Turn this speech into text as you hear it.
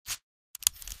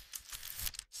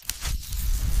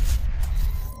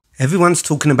Everyone's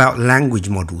talking about language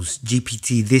models,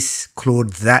 GPT this,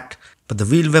 Claude that, but the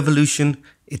real revolution,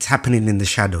 it's happening in the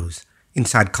shadows,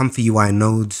 inside comfy UI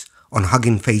nodes, on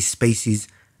Hugging Face spaces,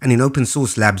 and in open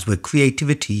source labs where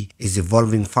creativity is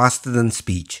evolving faster than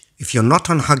speech. If you're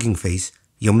not on Hugging Face,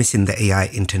 you're missing the AI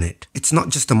internet. It's not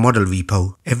just a model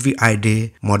repo. Every idea,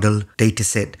 model,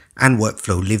 dataset, and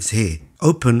workflow lives here.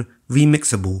 Open,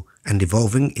 remixable, and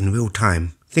evolving in real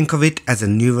time. Think of it as a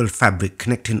neural fabric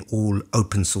connecting all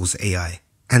open source AI.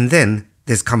 And then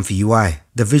there's Comfy UI,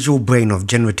 the visual brain of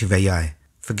generative AI.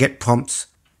 Forget prompts,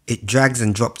 it drags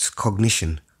and drops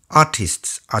cognition.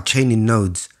 Artists are chaining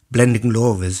nodes, blending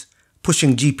LoRa's,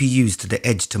 pushing GPUs to the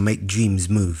edge to make dreams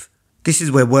move. This is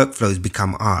where workflows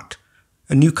become art.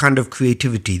 A new kind of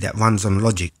creativity that runs on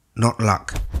logic, not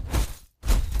luck.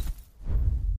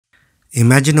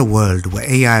 Imagine a world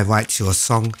where AI writes your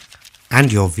song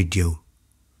and your video,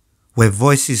 where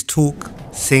voices talk,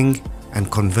 sing,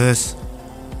 and converse,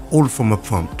 all from a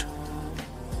prompt.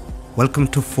 Welcome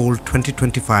to Fall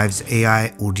 2025's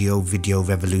AI audio video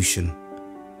revolution.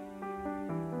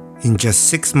 In just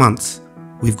 6 months,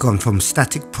 we've gone from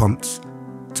static prompts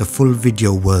to full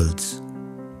video worlds,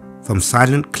 from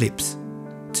silent clips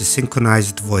to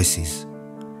synchronized voices,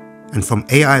 and from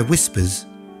AI whispers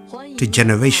to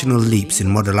generational leaps in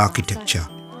model architecture.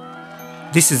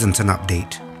 This isn't an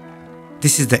update.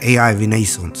 This is the AI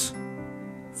renaissance.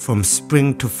 From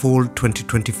spring to fall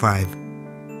 2025,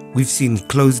 we've seen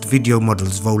closed video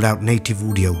models roll out native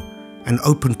audio and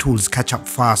open tools catch up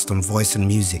fast on voice and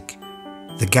music.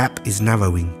 The gap is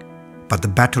narrowing, but the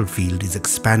battlefield is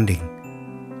expanding.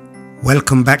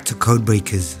 Welcome back to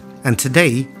Codebreakers, and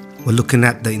today we're looking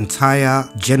at the entire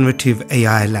generative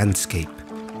AI landscape.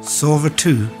 Sora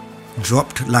 2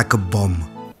 dropped like a bomb.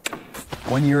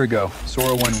 1 year ago,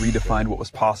 Sora 1 redefined what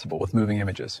was possible with moving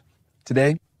images.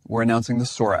 Today, we're announcing the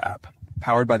Sora app,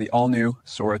 powered by the all-new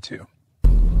Sora 2.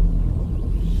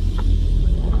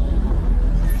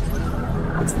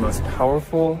 It's the most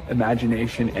powerful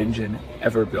imagination engine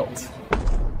ever built.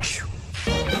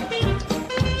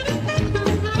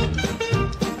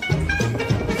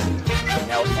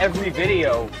 Now every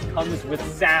video comes with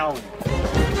sound.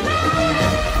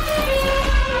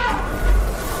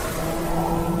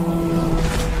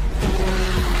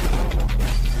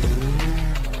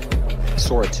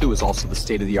 Sora 2 is also the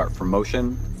state-of-the-art for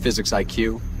motion, physics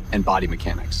IQ, and body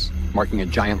mechanics, marking a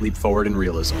giant leap forward in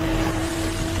realism.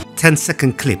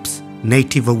 10-second clips,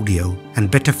 native audio,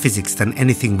 and better physics than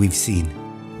anything we've seen.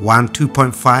 WAN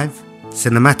 2.5,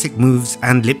 cinematic moves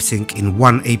and lip sync in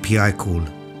one API call.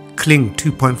 Kling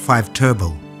 2.5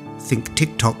 Turbo, think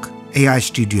TikTok, AI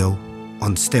Studio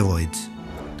on steroids.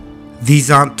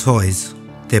 These aren't toys,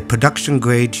 they're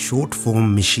production-grade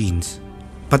short-form machines.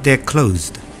 But they're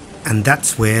closed, and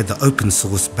that's where the open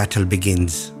source battle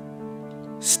begins.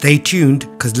 Stay tuned,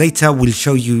 because later we'll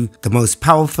show you the most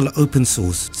powerful open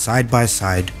source side by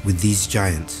side with these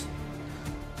giants.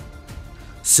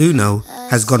 Suno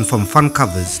has gone from fun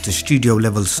covers to studio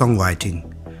level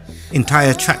songwriting.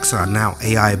 Entire tracks are now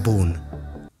AI born.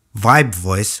 Vibe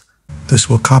Voice. This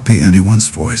will copy anyone's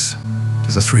voice.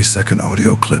 There's a 3-second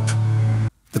audio clip.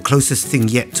 The closest thing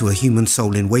yet to a human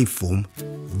soul in waveform.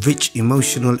 Rich,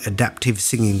 emotional, adaptive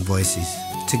singing voices.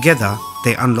 Together,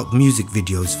 they unlock music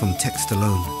videos from text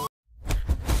alone.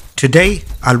 Today,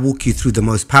 I'll walk you through the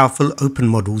most powerful open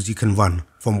models you can run,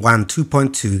 from WAN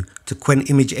 2.2 to Qwen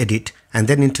Image Edit, and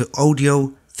then into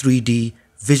audio, 3D,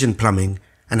 vision plumbing,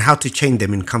 and how to chain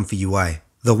them in Comfy UI.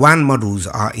 The WAN models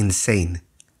are insane.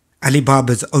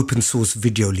 Alibaba's open source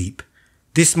video leap.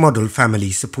 This model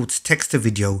family supports text to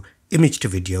video, image to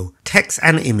video, text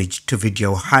and image to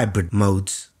video hybrid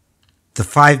modes. The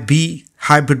 5B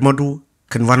hybrid model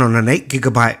can run on an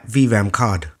 8GB VRAM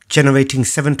card, generating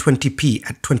 720p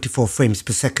at 24 frames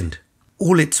per second.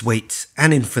 All its weights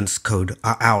and inference code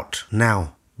are out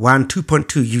now. WAN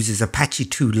 2.2 uses Apache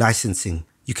 2 licensing.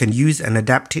 You can use and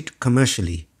adapt it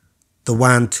commercially. The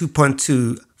WAN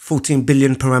 2.2 14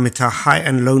 billion parameter high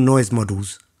and low noise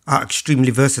models are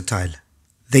extremely versatile.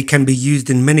 They can be used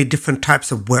in many different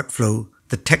types of workflow.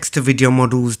 The text to video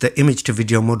models, the image to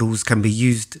video models can be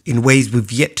used in ways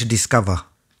we've yet to discover.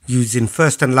 Used in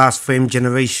first and last frame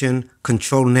generation,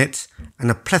 control nets, and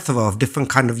a plethora of different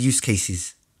kind of use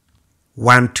cases.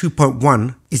 WAN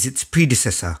 2.1 is its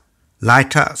predecessor.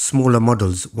 Lighter, smaller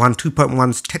models. WAN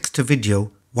 2.1's text to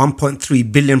video 1.3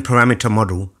 billion parameter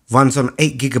model runs on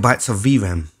 8GB of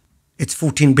VRAM. Its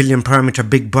 14 billion parameter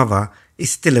big brother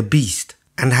is still a beast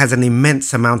and has an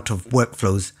immense amount of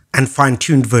workflows and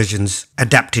fine-tuned versions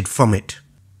adapted from it.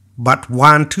 But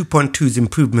WAN 2.2's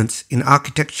improvements in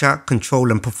architecture, control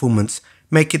and performance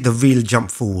make it the real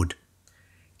jump forward.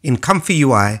 In Comfy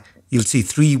UI, you'll see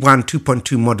 3 WAN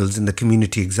 2.2 models in the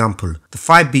community example, the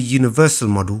 5B universal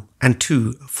model and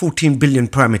 2 14 billion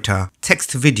parameter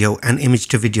text-to-video and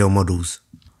image-to-video models.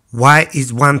 Why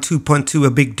is WAN 2.2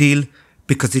 a big deal?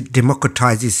 Because it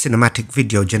democratizes cinematic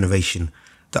video generation.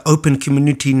 The open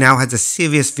community now has a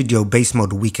serious video base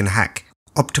model we can hack,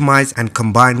 optimize and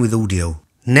combine with audio.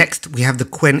 Next, we have the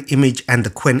Qwen image and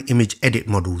the Qwen image edit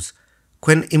models.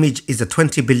 Qwen image is a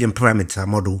 20 billion parameter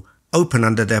model open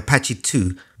under the Apache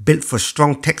 2, built for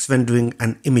strong text rendering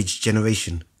and image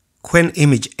generation. Qwen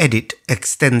image edit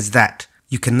extends that.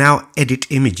 You can now edit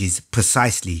images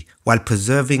precisely while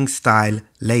preserving style,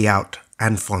 layout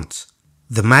and fonts.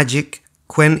 The magic,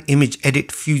 Qwen image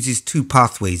edit fuses 2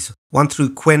 pathways, one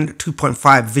through Qwen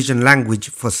 2.5 vision language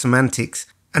for semantics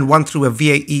and one through a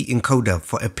VAE encoder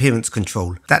for appearance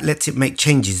control that lets it make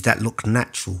changes that look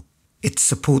natural. It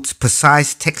supports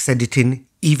precise text editing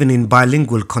even in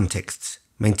bilingual contexts,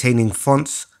 maintaining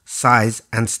fonts, size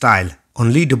and style.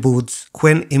 On leaderboards,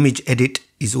 Qwen image edit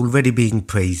is already being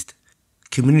praised.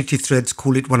 Community threads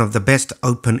call it one of the best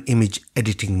open image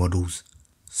editing models.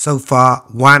 So far,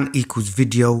 WAN equals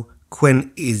video,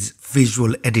 Qwen is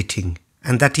visual editing,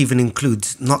 and that even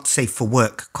includes not safe for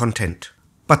work content.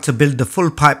 But to build the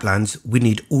full pipelines, we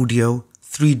need audio,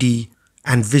 3D,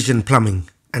 and vision plumbing.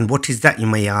 And what is that, you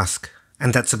may ask?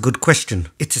 And that's a good question.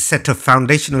 It's a set of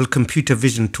foundational computer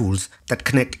vision tools that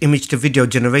connect image to video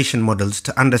generation models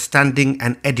to understanding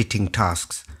and editing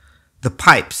tasks. The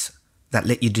pipes that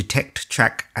let you detect,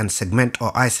 track, and segment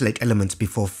or isolate elements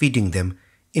before feeding them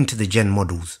into the gen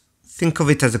models. Think of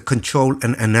it as a control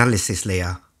and analysis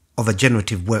layer of a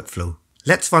generative workflow.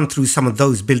 Let's run through some of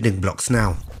those building blocks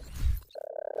now.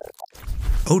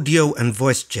 Audio and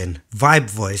voice gen. Vibe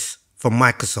Voice from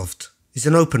Microsoft is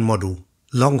an open model,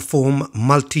 long-form,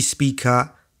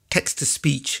 multi-speaker,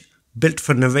 text-to-speech, built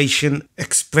for narration,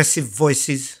 expressive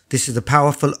voices. This is a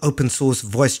powerful open-source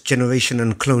voice generation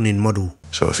and cloning model.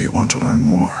 So if you want to learn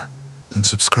more, then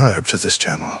subscribe to this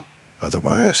channel.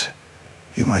 Otherwise,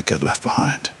 you might get left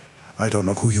behind. I don't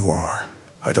know who you are.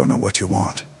 I don't know what you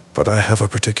want. But I have a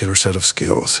particular set of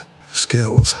skills.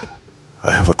 Skills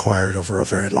I have acquired over a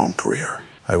very long career.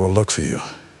 I will look for you.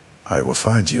 I will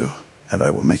find you. And I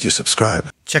will make you subscribe.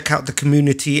 Check out the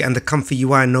community and the Comfy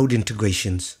UI node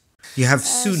integrations. You have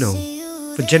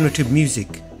Suno for generative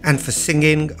music and for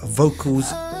singing,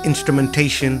 vocals,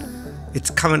 instrumentation. It's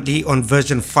currently on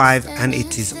version 5 and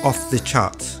it is off the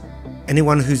charts.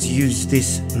 Anyone who's used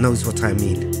this knows what I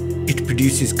mean. It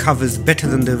produces covers better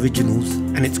than the originals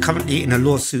and it's currently in a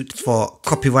lawsuit for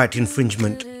copyright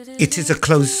infringement. It is a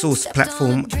closed source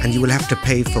platform and you will have to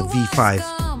pay for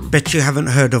V5. Bet you haven't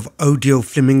heard of Audio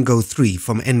Flamingo 3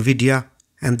 from NVIDIA,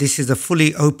 and this is a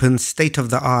fully open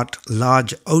state-of-the-art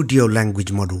large audio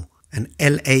language model, an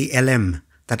LALM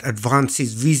that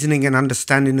advances reasoning and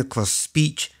understanding across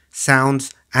speech,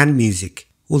 sounds and music.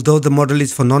 Although the model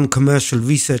is for non-commercial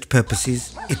research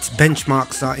purposes, its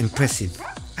benchmarks are impressive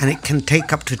and it can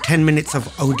take up to 10 minutes of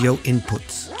audio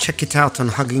inputs. Check it out on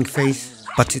Hugging Face,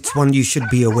 but it's one you should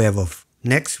be aware of.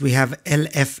 Next we have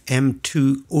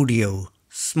LFM2 Audio.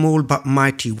 Small but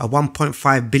mighty, a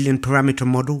 1.5 billion parameter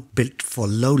model built for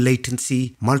low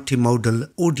latency,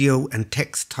 multimodal audio and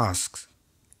text tasks.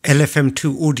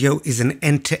 LFM2 Audio is an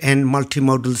end-to-end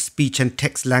multimodal speech and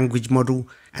text language model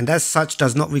and as such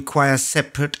does not require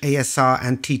separate ASR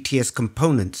and TTS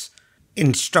components.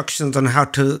 Instructions on how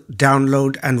to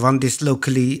download and run this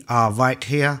locally are right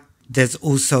here. There's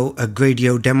also a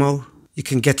Gradio demo. You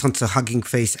can get onto Hugging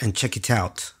Face and check it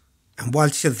out. And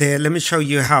whilst you're there, let me show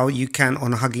you how you can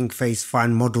on Hugging Face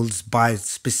find models by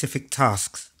specific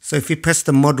tasks. So if you press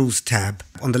the Models tab,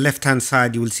 on the left hand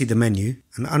side you will see the menu,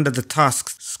 and under the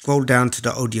tasks scroll down to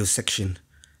the audio section.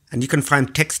 And you can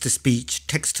find text to speech,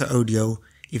 text to audio,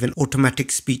 even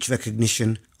automatic speech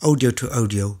recognition, audio to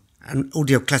audio, and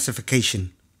audio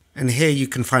classification. And here you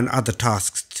can find other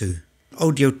tasks too.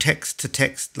 Audio text to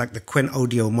text like the Qwen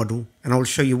audio model, and I'll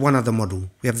show you one other model.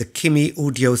 We have the Kimi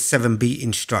Audio 7B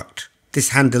Instruct. This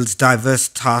handles diverse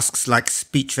tasks like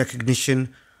speech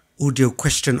recognition, audio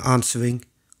question answering,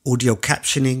 audio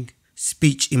captioning,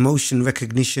 speech emotion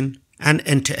recognition, and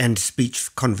end-to-end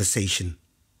speech conversation.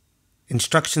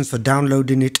 Instructions for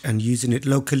downloading it and using it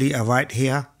locally are right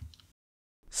here.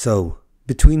 So,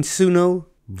 between Suno,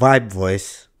 Vibe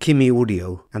Voice, Kimi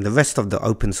Audio, and the rest of the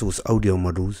open source audio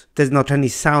models, there's not any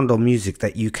sound or music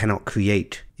that you cannot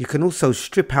create. You can also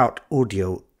strip out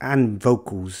audio and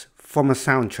vocals from a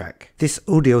soundtrack. This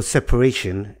audio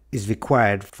separation is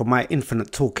required for my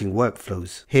infinite talking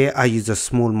workflows. Here I use a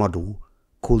small model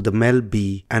called the Mel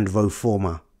B and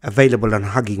Roformer, available on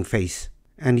Hugging Face.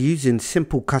 And using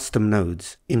simple custom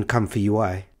nodes in Comfy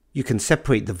UI, you can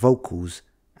separate the vocals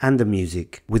and the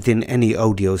music within any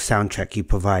audio soundtrack you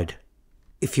provide.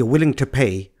 If you're willing to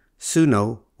pay,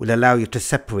 Suno will allow you to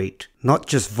separate not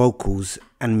just vocals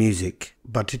and music,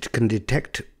 but it can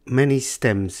detect many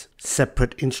stems,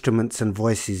 separate instruments and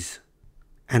voices.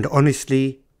 And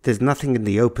honestly, there's nothing in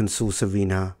the open source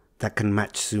arena that can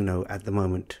match Suno at the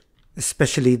moment,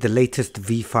 especially the latest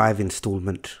V5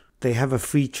 installment. They have a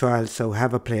free trial, so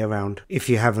have a play around if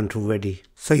you haven't already.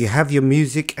 So you have your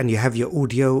music and you have your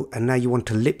audio, and now you want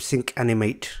to lip sync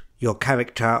animate your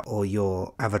character or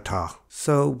your avatar.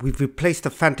 So we've replaced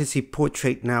the fantasy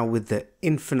portrait now with the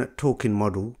infinite talking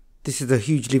model. This is a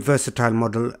hugely versatile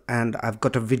model and I've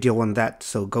got a video on that,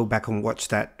 so go back and watch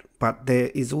that. But there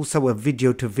is also a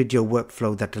video to video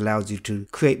workflow that allows you to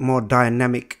create more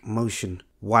dynamic motion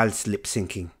whilst lip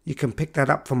syncing. You can pick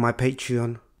that up from my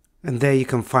Patreon. And there you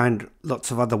can find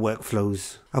lots of other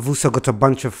workflows. I've also got a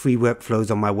bunch of free workflows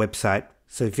on my website.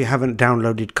 So if you haven't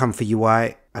downloaded Comfy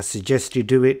UI, I suggest you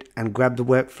do it and grab the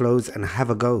workflows and have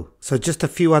a go. So just a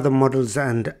few other models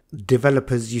and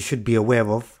developers you should be aware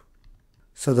of.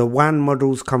 So the WAN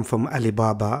models come from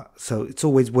Alibaba, so it's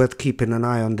always worth keeping an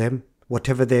eye on them.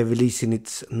 Whatever they're releasing,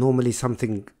 it's normally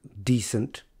something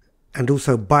decent. And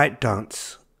also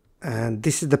ByteDance. And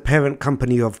this is the parent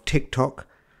company of TikTok.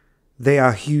 They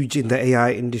are huge in the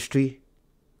AI industry.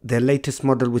 Their latest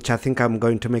model, which I think I'm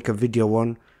going to make a video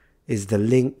on, is the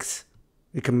Lynx.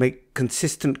 You can make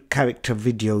consistent character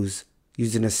videos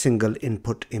using a single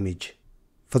input image.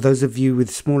 For those of you with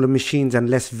smaller machines and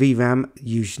less VRAM,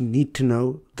 you need to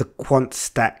know the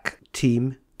QuantStack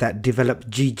team that developed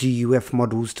GGUF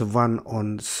models to run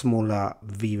on smaller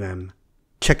VRAM.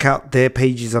 Check out their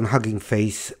pages on Hugging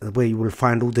Face, where you will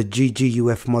find all the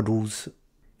GGUF models.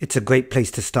 It's a great place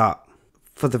to start.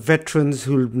 For the veterans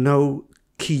who know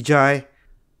Kijai,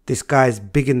 this guy's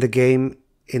big in the game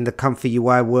in the Comfy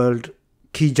UI world.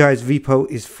 Kijai's repo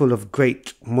is full of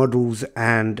great models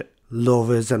and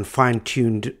LoRa's and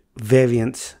fine-tuned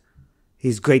variants.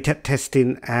 He's great at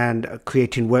testing and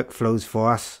creating workflows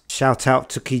for us. Shout out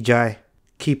to Kijai.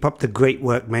 Keep up the great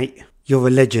work, mate. You're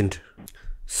a legend.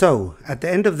 So, at the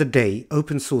end of the day,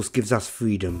 open source gives us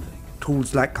freedom.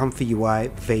 Tools like Comfy UI,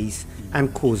 Vase,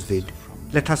 and CauseVid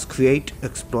let us create,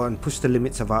 explore, and push the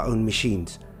limits of our own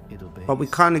machines. But we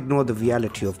can't ignore the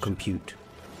reality of compute.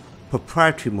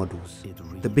 Proprietary models,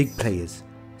 the big players,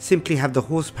 simply have the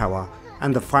horsepower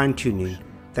and the fine-tuning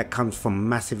that comes from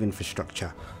massive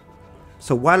infrastructure.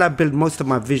 So while I build most of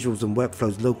my visuals and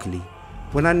workflows locally,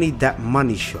 when I need that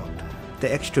money shot,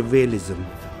 the extra realism,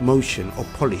 motion, or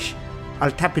polish,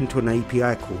 I'll tap into an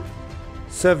API call.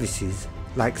 Services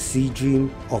like Cdream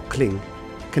or Kling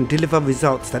can deliver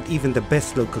results that even the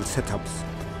best local setups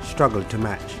struggle to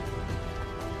match.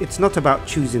 It's not about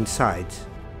choosing sides,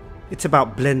 it's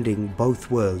about blending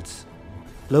both worlds.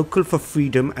 Local for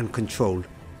freedom and control,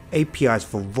 APIs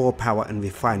for raw power and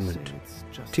refinement.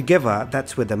 Together,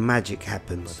 that's where the magic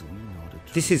happens.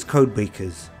 This is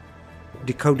Codebreakers,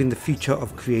 decoding the future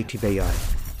of creative AI.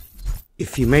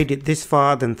 If you made it this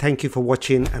far, then thank you for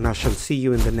watching, and I shall see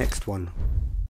you in the next one.